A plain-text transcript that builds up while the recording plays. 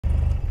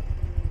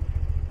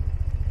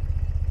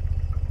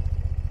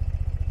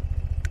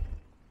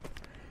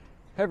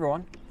Hey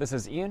everyone, this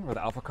is Ian with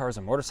AlphaCars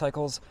and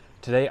Motorcycles.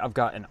 Today I've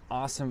got an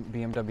awesome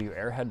BMW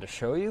Airhead to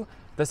show you.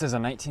 This is a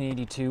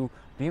 1982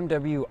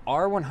 BMW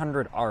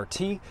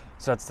R100RT,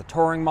 so that's the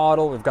touring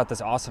model. We've got this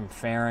awesome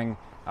fairing,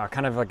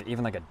 kind of like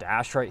even like a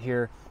dash right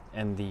here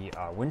in the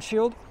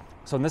windshield.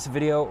 So in this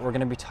video, we're going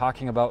to be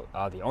talking about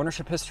the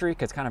ownership history,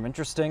 because it's kind of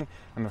interesting,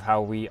 and of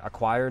how we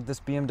acquired this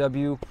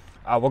BMW.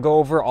 We'll go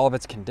over all of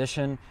its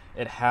condition.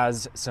 It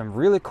has some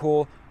really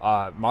cool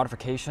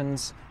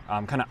modifications,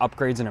 kind of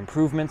upgrades and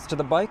improvements to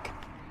the bike.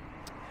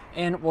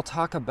 And we'll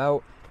talk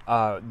about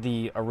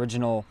the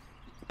original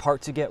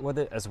part to get with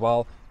it as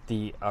well.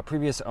 The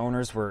previous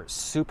owners were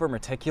super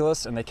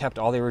meticulous, and they kept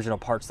all the original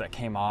parts that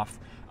came off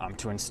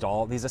to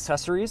install these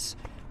accessories.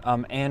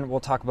 And we'll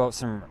talk about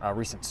some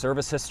recent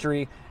service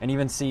history and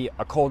even see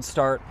a cold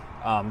start.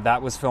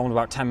 That was filmed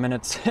about 10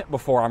 minutes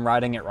before I'm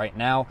riding it right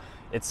now.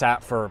 It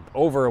sat for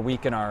over a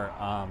week in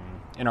our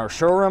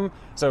showroom,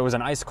 so it was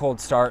an ice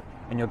cold start,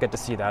 and you'll get to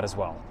see that as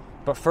well.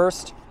 But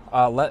first,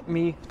 let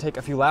me take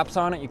a few laps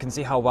on it. You can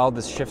see how well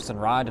this shifts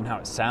and ride and how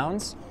it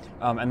sounds.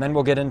 And then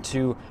we'll get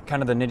into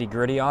kind of the nitty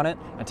gritty on it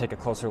and take a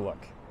closer look.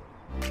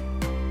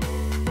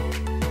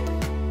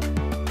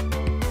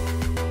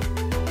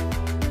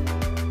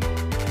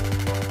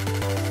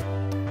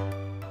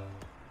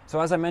 So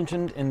as I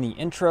mentioned in the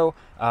intro,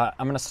 I'm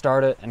going to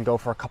start it and go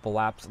for a couple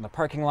laps in the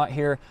parking lot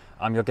here.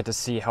 You'll get to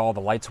see how all the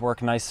lights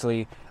work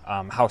nicely,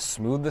 how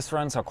smooth this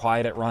runs, how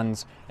quiet it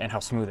runs, and how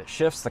smooth it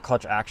shifts. The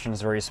clutch action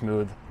is very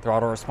smooth.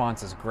 Throttle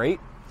response is great.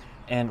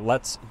 And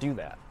let's do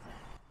that.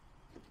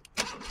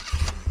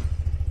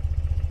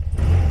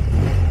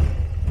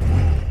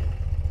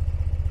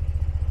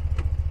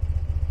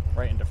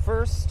 Right into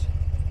first.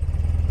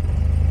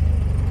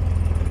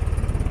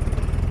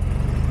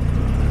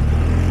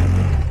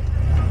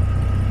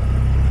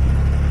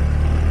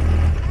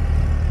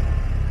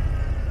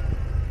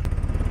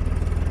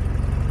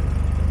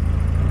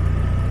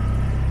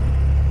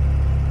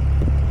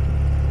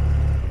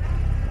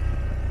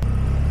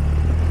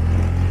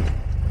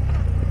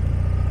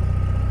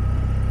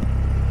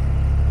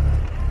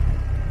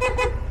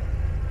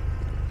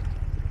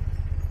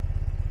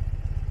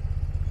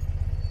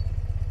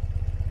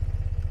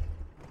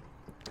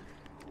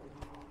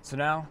 So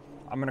now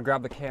I'm going to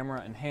grab the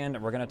camera in hand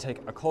and we're going to take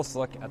a close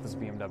look at this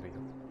BMW.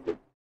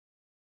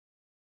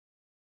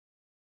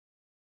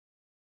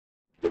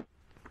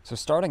 So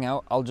starting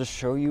out, I'll just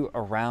show you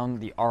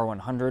around the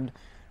R100.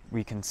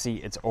 We can see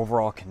its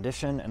overall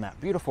condition and that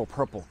beautiful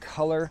purple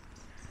color.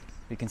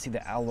 You can see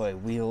the alloy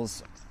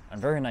wheels in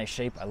very nice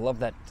shape. I love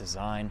that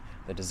design,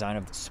 the design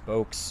of the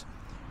spokes.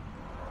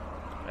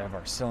 We have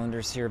our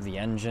cylinders here of the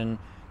engine.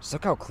 Just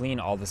look how clean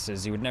all this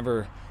is. You would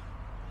never,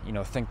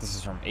 think this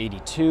is from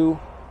 '82.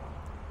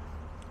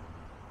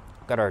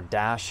 Got our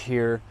dash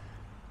here.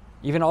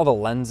 Even all the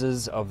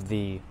lenses of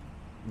the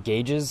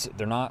gauges,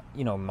 they're not,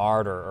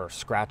 marred or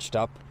scratched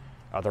up.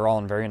 They're all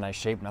in very nice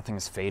shape.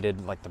 Nothing's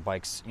faded like the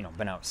bike's,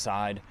 been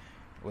outside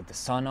with the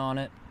sun on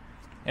it.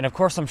 And of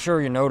course, I'm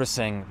sure you're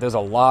noticing there's a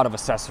lot of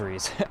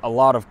accessories, a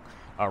lot of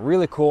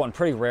really cool and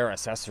pretty rare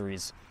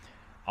accessories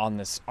on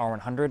this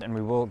R100, and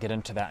we will get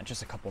into that in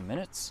just a couple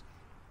minutes.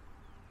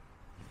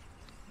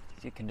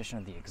 See the condition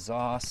of the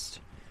exhaust.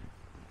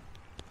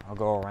 I'll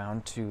go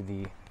around to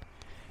the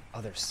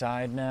other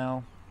side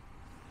now.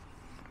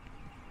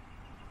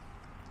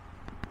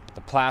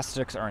 The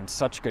plastics are in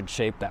such good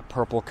shape. That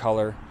purple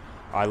color,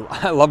 I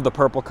love the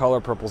purple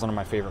color. Purple's one of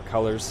my favorite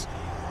colors.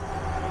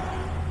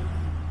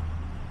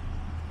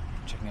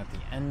 Checking out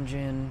the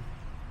engine.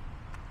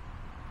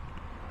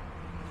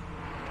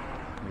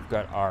 We've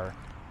got our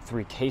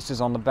 3 cases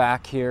on the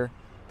back here.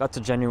 That's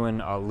a genuine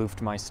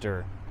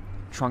Luftmeister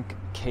trunk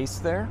case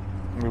there.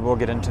 And we will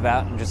get into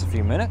that in just a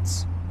few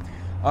minutes.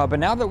 But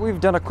now that we've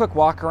done a quick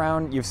walk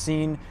around, you've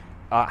seen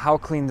how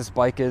clean this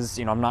bike is.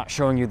 I'm not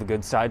showing you the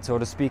good side, so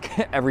to speak.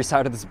 Every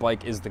side of this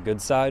bike is the good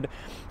side.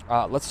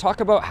 Let's talk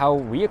about how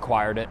we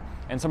acquired it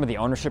and some of the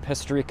ownership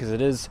history, because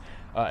it is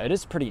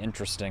pretty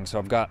interesting. So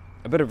I've got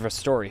a bit of a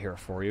story here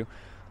for you.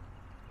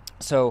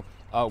 So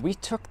we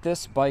took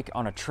this bike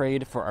on a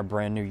trade for our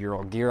brand new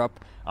Ural gear up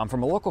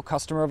from a local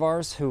customer of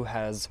ours who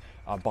has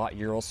bought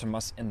Urals from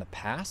us in the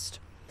past.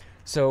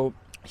 So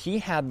he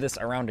had this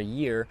around a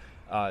year.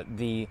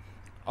 The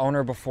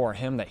owner before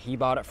him that he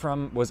bought it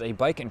from was a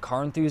bike and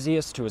car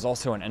enthusiast who was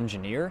also an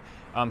engineer,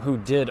 who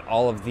did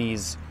all of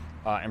these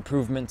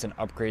improvements and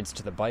upgrades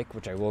to the bike,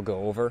 which I will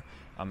go over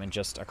in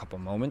just a couple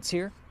moments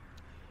here.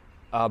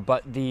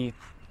 But the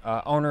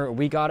owner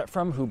we got it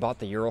from, who bought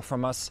the Ural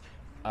from us,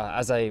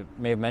 as I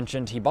may have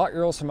mentioned, he bought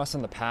Urals from us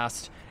in the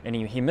past, and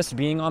he missed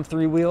being on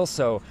 3 wheels,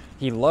 so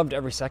he loved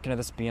every second of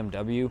this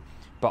BMW,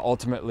 but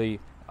ultimately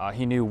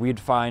he knew we'd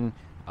find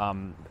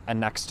a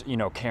next,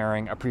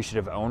 caring,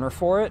 appreciative owner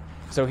for it.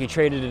 So he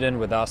traded it in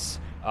with us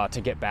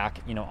to get back,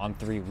 on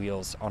 3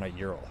 wheels on a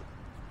Ural.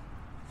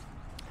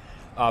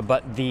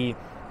 But the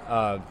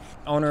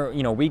owner,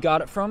 we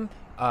got it from,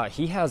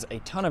 he has a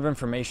ton of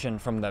information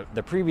from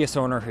the previous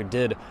owner who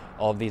did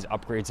all of these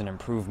upgrades and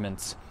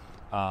improvements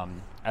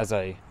as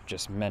I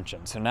just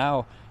mentioned. So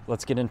now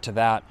let's get into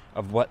that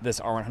of what this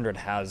R100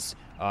 has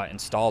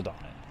installed on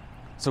it.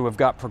 So we've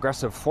got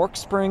progressive fork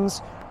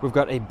springs, we've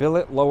got a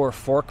billet lower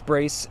fork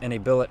brace and a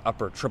billet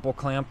upper triple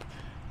clamp.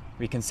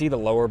 We can see the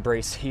lower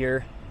brace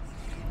here.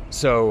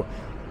 So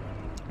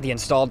the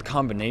installed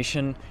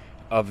combination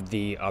of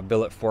the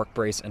billet fork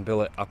brace and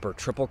billet upper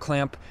triple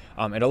clamp,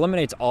 it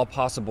eliminates all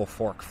possible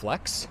fork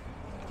flex.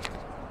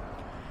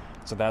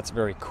 So that's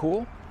very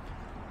cool.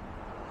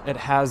 It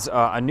has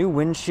a new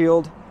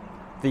windshield.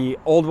 The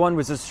old one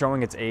was just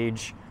showing its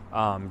age,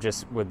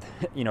 just with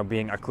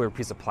being a clear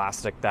piece of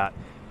plastic that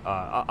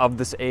of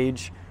this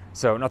age.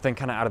 So nothing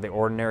kind of out of the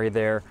ordinary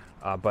there,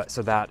 but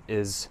so that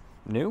is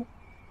new.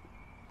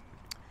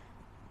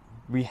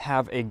 We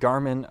have a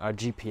Garmin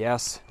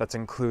GPS that's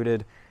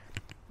included.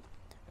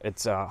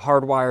 It's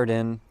hardwired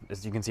in.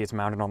 As you can see, it's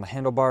mounted on the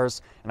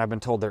handlebars, and I've been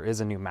told there is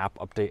a new map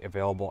update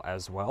available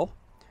as well.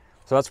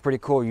 So that's pretty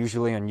cool.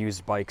 Usually on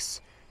used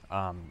bikes,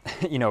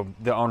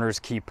 the owners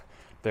keep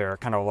their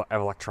kind of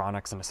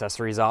electronics and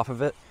accessories off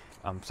of it.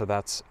 So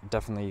that's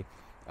definitely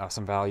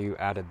some value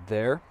added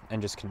there,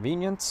 and just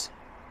convenience.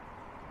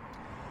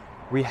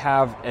 We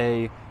have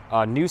a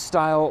new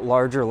style,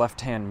 larger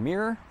left-hand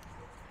mirror.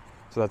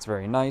 So that's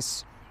very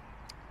nice.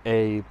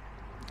 A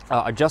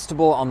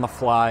adjustable on the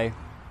fly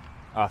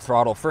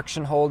throttle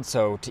friction hold.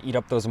 So to eat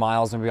up those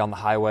miles maybe on the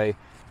highway,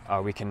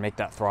 we can make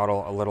that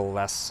throttle a little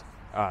less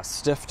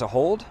stiff to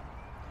hold.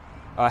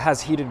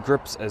 Has heated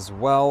grips as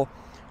well.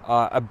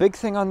 A big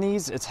thing on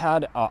these, it's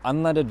had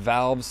unleaded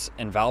valves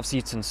and valve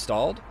seats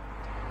installed,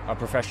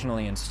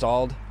 professionally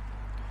installed.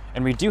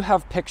 And we do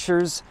have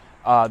pictures.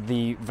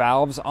 The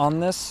valves on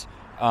this,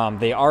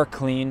 they are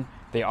clean.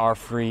 They are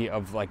free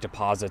of like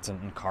deposits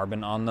and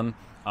carbon on them.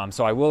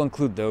 So I will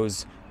include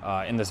those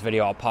in this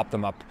video. I'll pop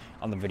them up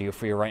on the video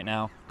for you right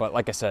now. But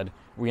like I said,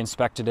 we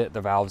inspected it.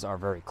 The valves are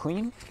very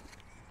clean.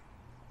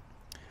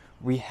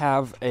 We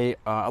have a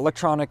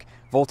electronic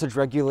voltage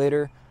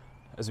regulator,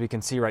 as we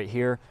can see right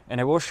here. And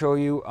I will show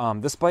you,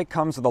 this bike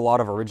comes with a lot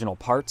of original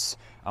parts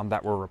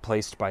that were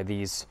replaced by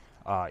these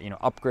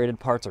upgraded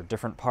parts or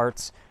different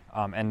parts.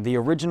 And the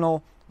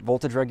original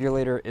voltage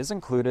regulator is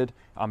included.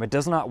 It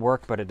does not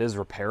work, but it is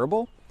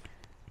repairable.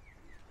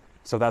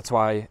 So that's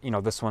why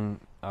this one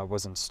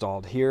was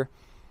installed here.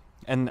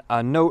 And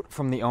a note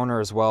from the owner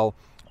as well,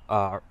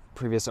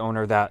 previous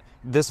owner, that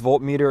this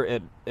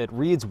voltmeter, it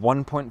reads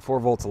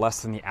 1.4 volts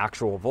less than the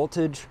actual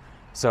voltage.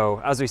 So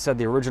as we said,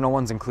 the original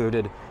one's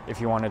included if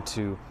you wanted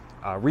to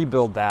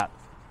rebuild that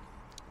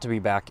to be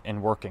back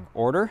in working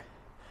order.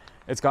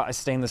 It's got a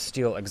stainless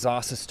steel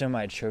exhaust system.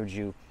 I had showed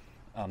you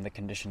the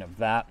condition of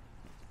that.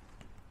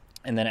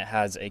 And then it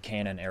has a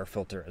K&N air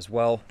filter as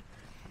well.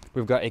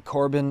 We've got a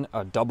Corbin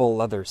double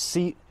leather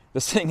seat.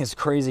 This thing is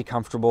crazy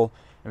comfortable,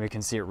 and we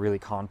can see it really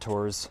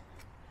contours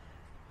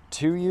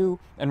to you.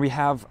 And we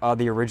have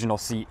the original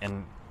seat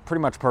in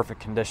pretty much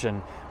perfect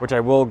condition, which I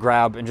will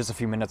grab in just a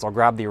few minutes. I'll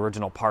grab the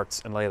original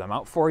parts and lay them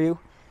out for you.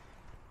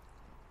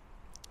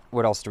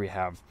 What else do we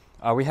have?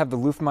 We have the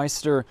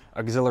Luftmeister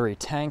auxiliary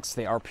tanks.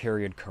 They are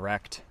period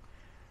correct.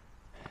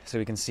 So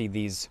we can see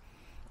these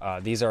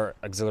are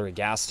auxiliary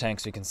gas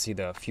tanks. You can see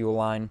the fuel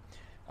line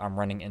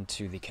running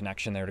into the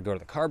connection there to go to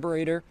the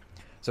carburetor.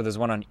 So there's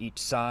one on each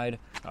side.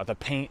 The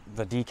paint,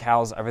 the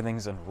decals,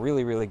 everything's in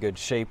really, really good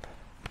shape.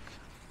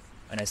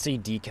 And I see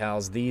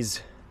decals.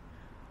 These,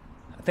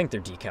 I think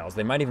they're decals.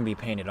 They might even be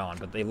painted on,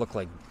 but they look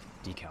like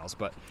decals.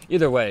 But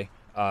either way,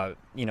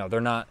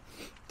 they're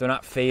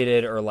not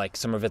faded, or like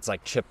some of it's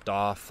like chipped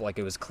off, like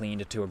it was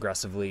cleaned too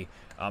aggressively.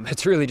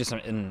 It's really just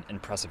in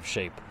impressive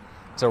shape.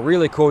 So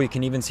really cool. You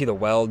can even see the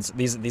welds.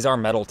 These are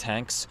metal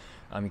tanks.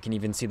 You can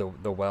even see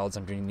the welds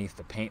underneath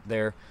the paint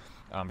there.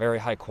 Very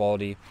high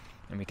quality,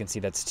 and we can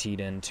see that's teed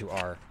into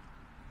our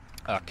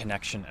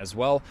connection as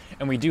well.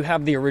 And we do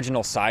have the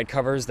original side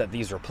covers that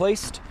these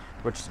replaced,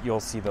 which you'll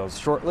see those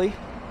shortly.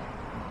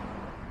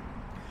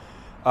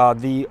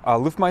 The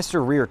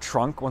Luftmeister rear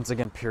trunk, once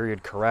again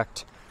period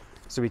correct.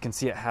 So we can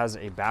see it has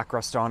a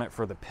backrest on it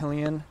for the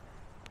pillion,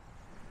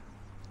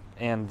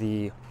 and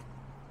the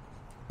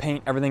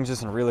paint, everything's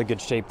just in really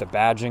good shape. The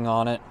badging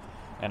on it,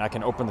 and I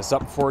can open this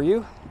up for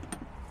you.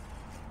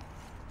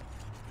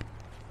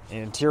 The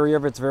interior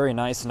of it's very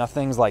nice.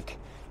 Nothing's like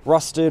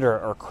rusted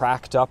or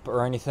cracked up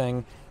or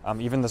anything.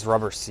 Even this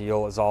rubber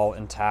seal is all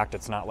intact.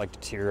 It's not like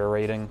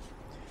deteriorating.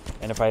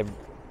 And if I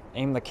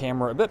aim the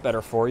camera a bit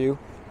better for you,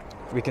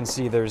 we can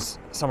see there's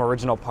some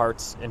original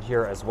parts in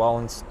here as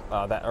well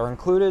that are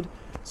included.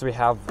 So we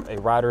have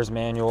a rider's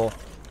manual.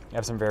 We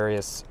have some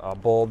various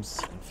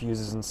bulbs and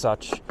fuses and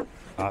such.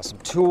 Some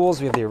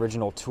tools. We have the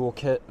original tool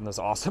kit and this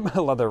awesome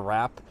leather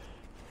wrap.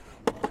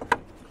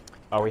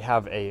 We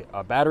have a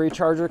battery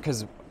charger,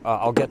 because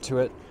I'll get to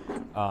it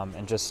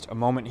in just a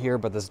moment here,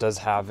 but this does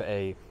have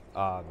a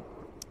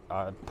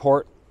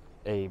port,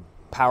 a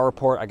power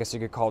port, I guess you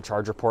could call it,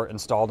 charger port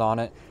installed on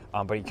it,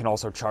 but you can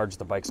also charge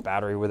the bike's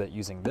battery with it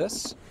using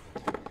this.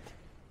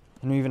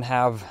 And we even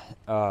have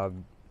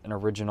an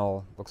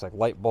original, looks like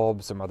light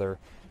bulb, some other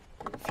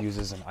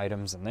fuses and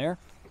items in there.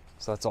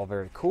 So that's all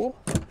very cool.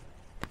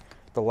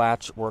 The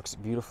latch works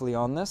beautifully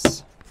on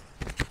this.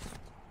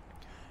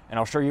 And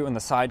I'll show you in the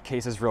side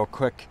cases real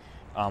quick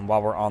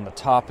while we're on the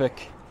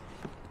topic.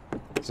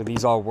 So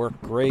these all work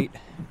great.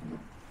 You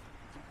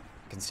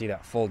can see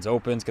that folds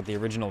open. It's got the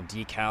original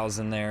decals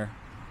in there.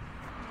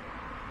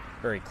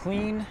 Very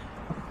clean.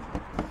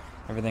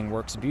 Everything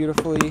works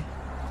beautifully.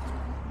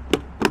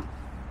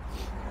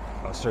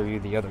 I'll show you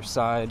the other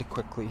side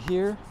quickly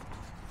here.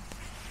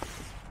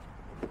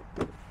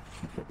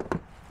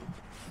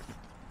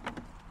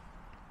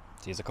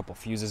 See, there's a couple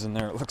fuses in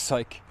there, it looks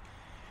like.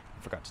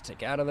 I forgot to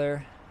take out of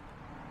there.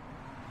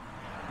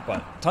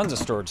 But tons of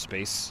storage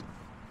space.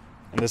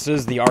 And this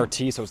is the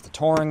RT, so it's the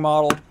touring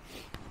model.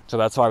 So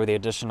that's why with the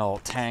additional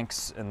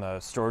tanks and the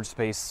storage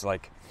space,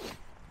 like,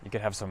 you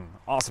could have some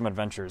awesome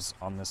adventures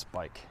on this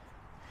bike.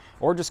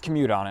 Or just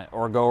commute on it,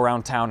 or go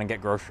around town and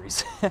get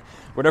groceries.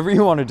 Whatever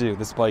you want to do,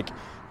 this bike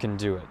can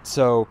do it.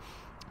 So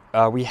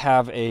we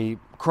have a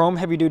chrome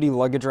heavy-duty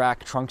luggage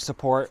rack trunk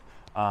support,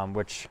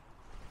 which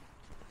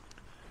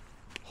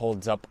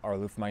holds up our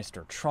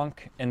Luftmeister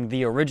trunk. And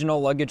the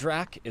original luggage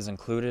rack is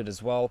included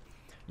as well.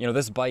 You know,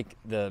 this bike,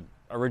 the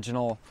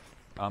original,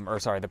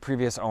 the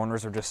previous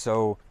owners are just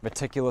so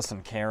meticulous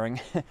and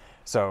caring.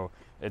 So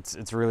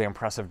it's really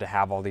impressive to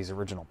have all these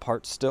original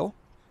parts still.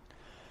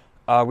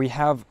 We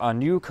have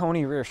new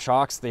Koni rear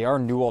shocks. They are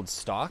new old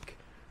stock.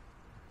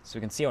 So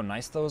you can see how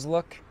nice those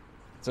look.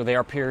 So they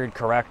are period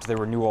correct. They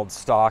were new old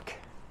stock.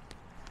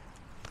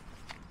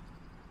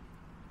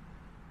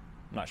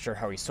 I'm not sure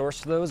how he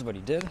sourced those, but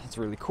he did. It's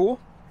really cool.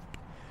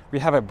 We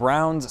have a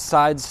Brown's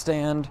side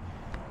stand,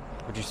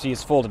 which you see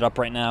is folded up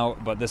right now,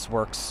 but this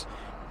works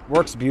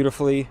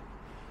beautifully.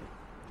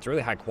 It's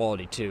really high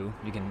quality too.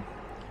 You can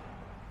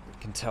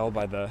tell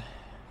by the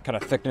kind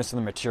of thickness of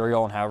the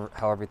material and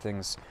how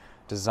everything's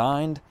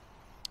designed.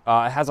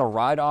 It has a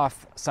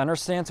ride-off center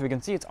stand, so we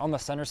can see it's on the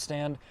center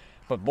stand,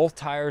 but both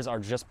tires are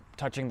just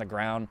touching the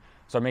ground,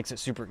 so it makes it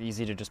super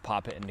easy to just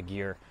pop it into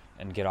gear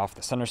and get off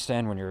the center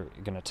stand when you're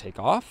going to take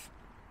off.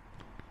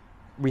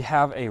 We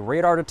have a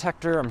radar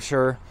detector. I'm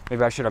sure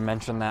maybe I should have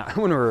mentioned that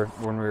when we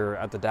were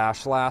at the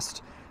dash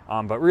last,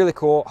 but really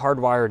cool,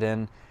 hardwired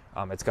in.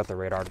 It's got the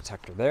radar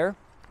detector there.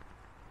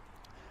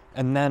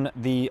 And then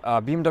the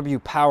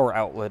BMW power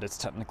outlet, it's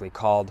technically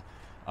called.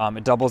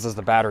 It doubles as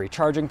the battery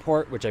charging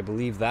port, which I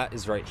believe that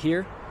is right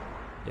here.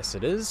 Yes,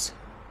 it is.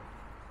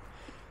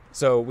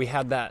 So we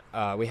had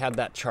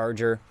that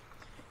charger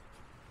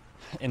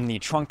in the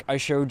trunk I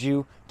showed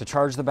you to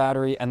charge the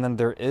battery, and then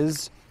there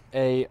is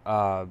a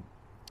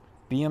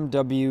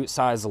BMW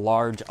size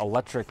large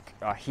electric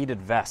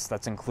heated vest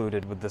that's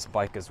included with this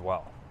bike as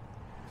well.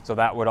 So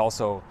that would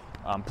also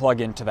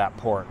plug into that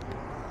port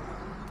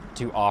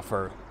to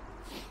offer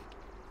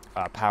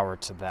power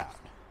to that.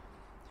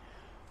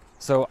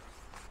 So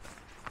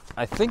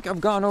I think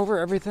I've gone over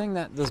everything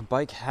that this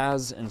bike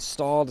has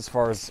installed as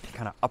far as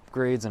kind of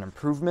upgrades and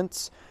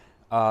improvements.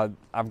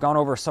 I've gone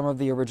over some of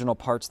the original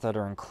parts that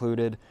are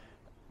included.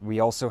 We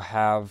also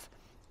have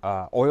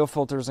oil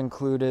filters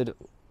included.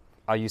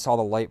 You saw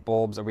the light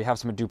bulbs. We have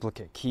some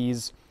duplicate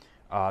keys,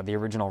 the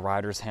original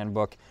rider's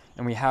handbook,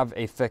 and we have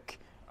a thick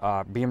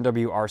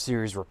BMW R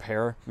Series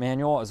repair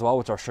manual as well,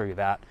 which I'll show you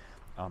that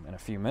in a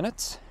few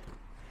minutes.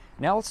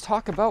 Now let's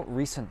talk about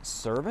recent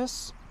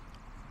service.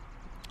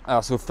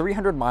 So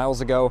 300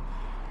 miles ago,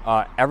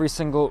 every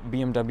single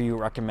BMW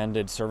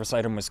recommended service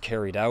item was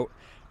carried out.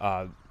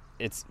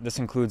 This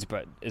includes,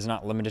 but is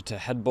not limited to,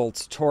 head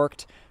bolts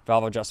torqued,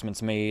 valve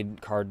adjustments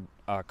made,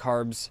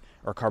 carbs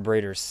or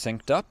carburetors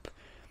synced up,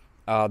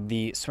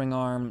 the swing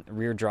arm,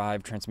 rear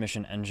drive,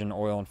 transmission, engine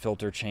oil and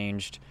filter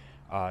changed,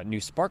 new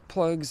spark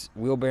plugs,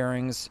 wheel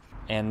bearings,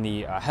 and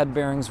the head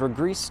bearings were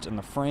greased in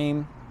the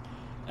frame,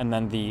 and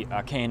then the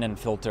K&N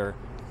filter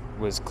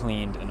was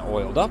cleaned and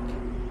oiled up.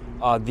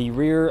 The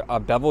rear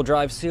bevel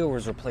drive seal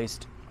was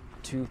replaced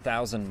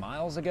 2,000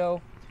 miles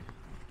ago.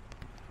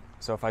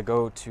 So if I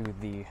go to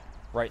the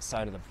right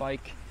side of the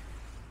bike,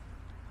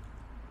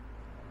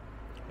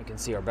 you can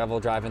see our bevel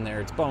drive in there.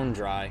 It's bone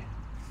dry.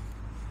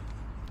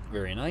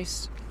 Very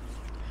nice.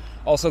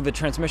 Also, the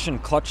transmission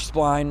clutch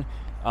spline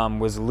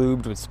was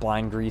lubed with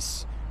spline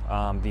grease.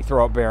 The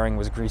throwout bearing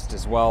was greased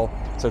as well.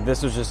 So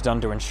this was just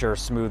done to ensure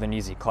smooth and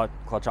easy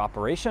clutch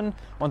operation.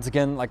 Once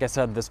again, like I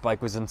said, this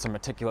bike was in some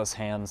meticulous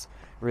hands,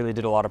 really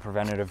did a lot of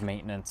preventative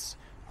maintenance,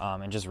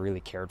 and just really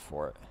cared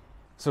for it.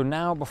 So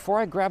now, before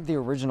I grab the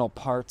original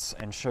parts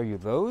and show you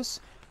those,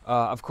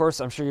 of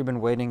course, I'm sure you've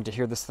been waiting to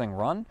hear this thing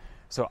run,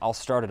 so I'll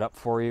start it up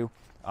for you,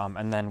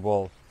 and then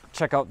we'll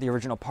check out the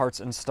original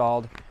parts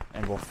installed,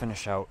 and we'll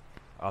finish out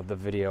the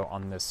video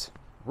on this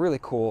really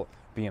cool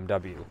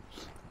BMW.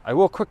 I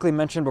will quickly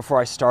mention before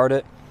I start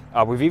it,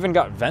 we've even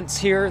got vents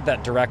here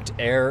that direct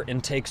air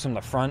intakes from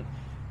the front,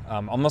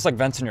 almost like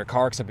vents in your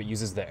car, except it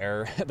uses the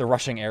air, the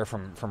rushing air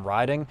from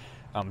riding.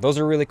 Those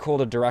are really cool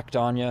to direct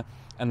on you.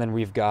 And then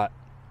we've got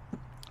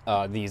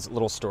these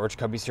little storage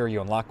cubbies here you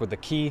unlock with the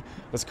key.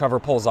 This cover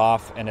pulls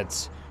off, and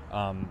it's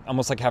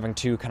almost like having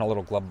two kind of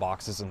little glove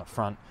boxes in the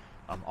front.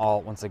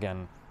 All, once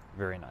again,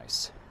 very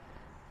nice.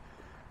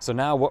 So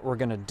now what we're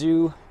gonna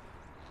do,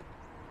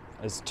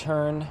 is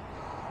turn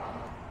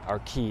our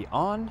key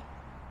on.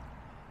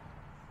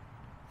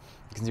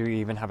 You can see we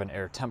even have an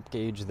air temp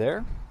gauge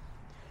there.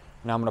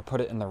 Now I'm going to put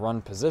it in the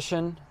run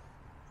position.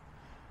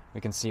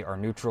 We can see our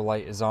neutral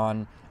light is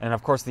on, and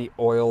of course the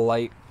oil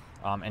light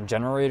and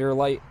generator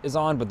light is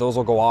on, but those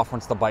will go off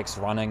once the bike's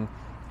running,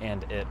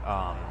 and it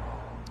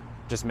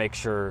just makes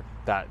sure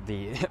that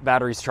the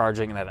battery's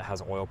charging and that it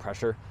has oil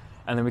pressure.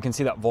 And then we can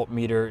see that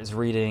voltmeter is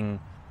reading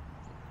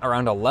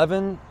around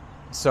 11.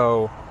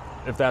 So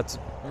if that's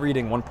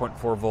reading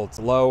 1.4 volts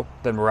low,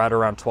 then we're at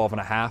around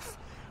 12.5,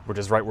 which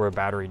is right where a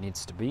battery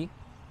needs to be.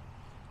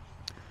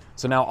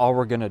 So now all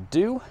we're gonna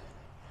do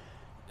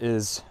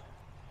is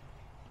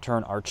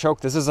turn our choke.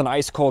 This is an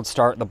ice cold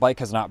start. The bike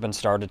has not been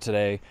started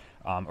today,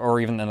 or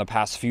even in the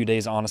past few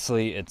days,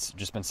 honestly. It's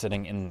just been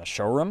sitting in the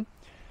showroom.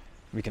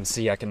 We can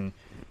see I can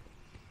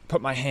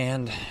put my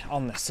hand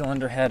on the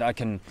cylinder head. I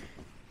can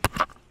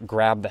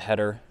grab the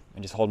header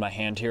and just hold my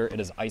hand here. It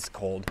is ice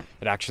cold.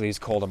 It actually is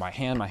cold in my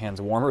hand. My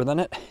hand's warmer than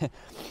it.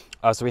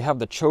 So we have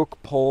the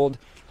choke pulled.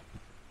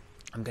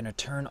 I'm gonna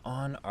turn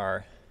on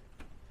our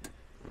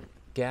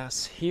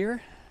gas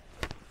here.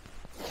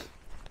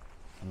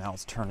 And now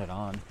let's turn it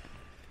on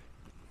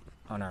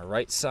our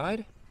right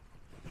side.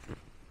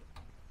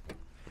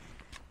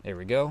 There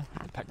we go.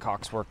 The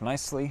petcocks work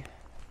nicely.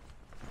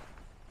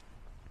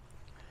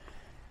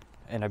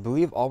 And I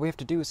believe all we have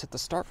to do is hit the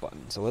start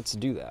button. So let's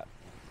do that.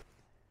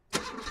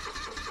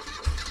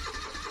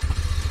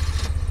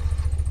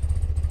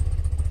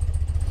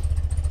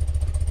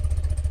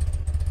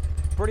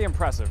 Pretty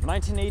impressive.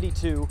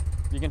 1982.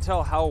 You can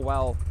tell how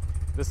well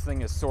this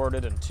thing is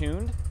sorted and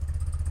tuned.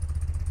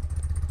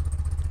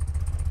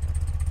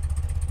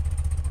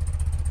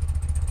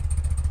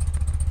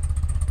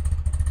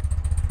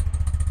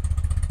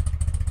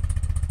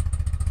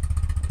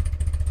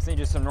 See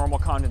just some normal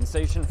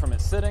condensation from it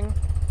sitting.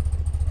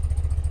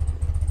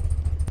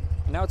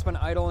 Now it's been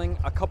idling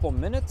a couple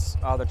minutes.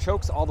 The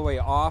choke's all the way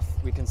off.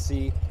 We can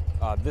see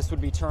this would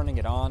be turning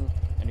it on,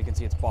 and you can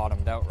see it's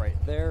bottomed out right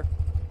there.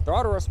 The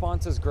auto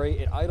response is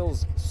great. It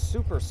idles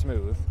super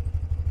smooth.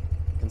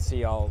 You can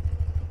see I'll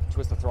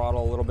twist the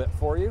throttle a little bit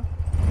for you.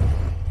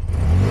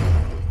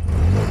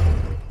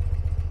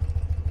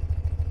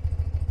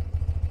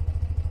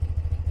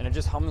 And it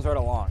just hums right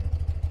along.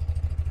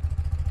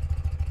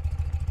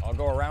 I'll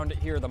go around it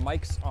here. The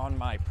mic's on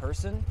my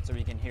person, so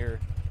we can hear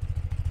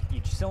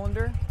each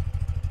cylinder.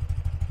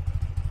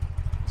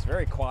 It's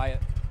very quiet.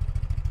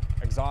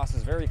 Exhaust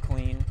is very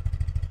clean.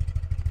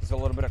 There's a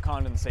little bit of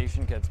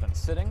condensation because it's been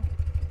sitting.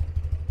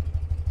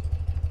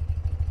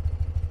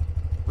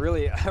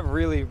 Really, a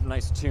really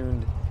nice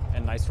tuned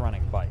and nice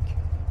running bike.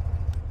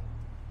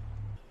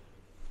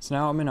 So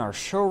now I'm in our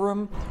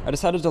showroom. I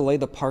decided to lay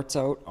the parts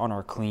out on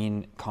our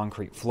clean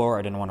concrete floor.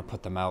 I didn't want to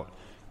put them out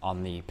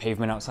on the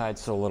pavement outside,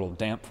 still a little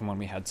damp from when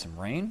we had some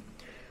rain.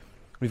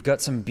 We've got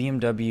some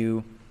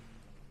BMW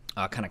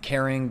kind of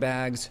carrying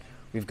bags.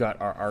 We've got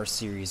our R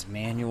Series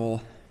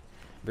manual,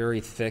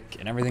 very thick,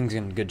 and everything's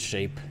in good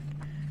shape.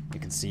 You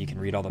can see, you can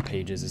read all the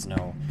pages. There's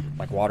no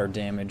like water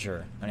damage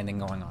or anything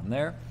going on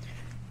there.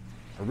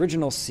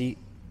 Original seat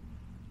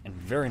in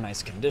very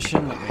nice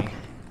condition. Let me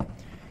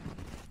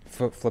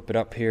flip it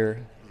up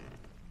here.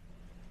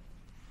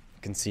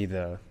 You can see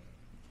the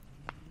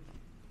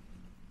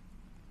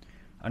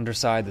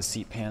underside, the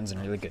seat pan's in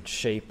really good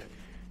shape,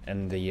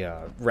 and the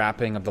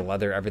wrapping of the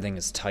leather, everything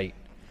is tight.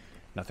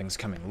 Nothing's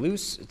coming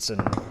loose. It's in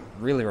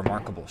really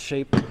remarkable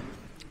shape.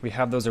 We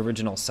have those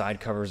original side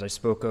covers I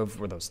spoke of,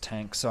 where those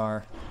tanks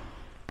are,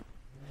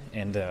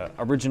 and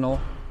original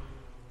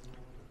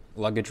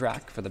luggage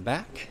rack for the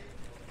back.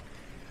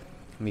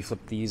 Let me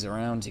flip these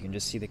around so you can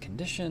just see the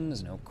condition.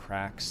 There's no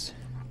cracks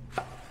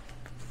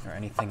or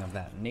anything of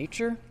that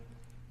nature.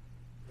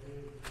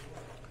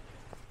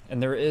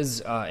 And there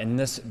is, in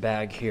this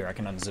bag here, I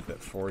can unzip it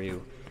for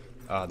you,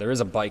 there is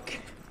a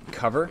bike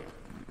cover.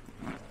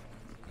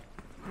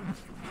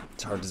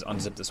 It's hard to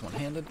unzip this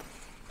one-handed.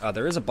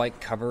 There is a bike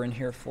cover in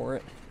here for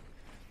it,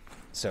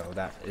 so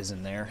that is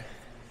in there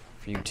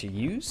for you to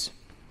use.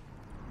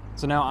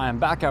 So now I am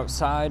back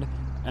outside,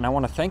 and I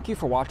want to thank you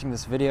for watching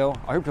this video.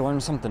 I hope you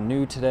learned something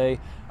new today,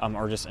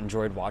 or just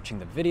enjoyed watching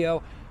the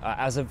video.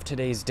 As of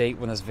today's date,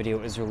 when this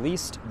video is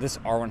released, this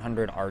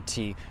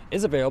R100RT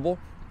is available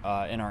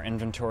in our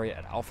inventory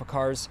at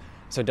AlphaCars.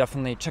 So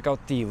definitely check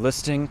out the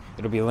listing.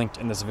 It'll be linked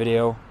in this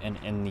video and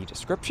in the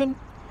description.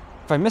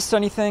 If I missed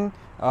anything,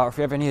 or if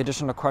you have any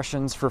additional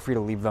questions, feel free to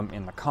leave them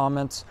in the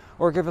comments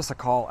or give us a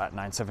call at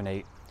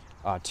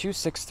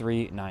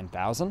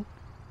 978-263-9000.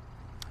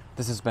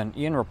 This has been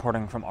Ian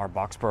reporting from our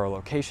Boxborough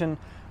location.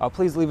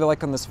 Please leave a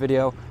like on this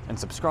video and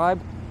subscribe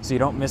so you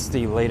don't miss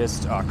the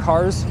latest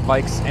cars,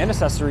 bikes, and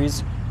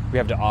accessories we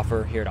have to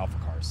offer here at AlphaCars.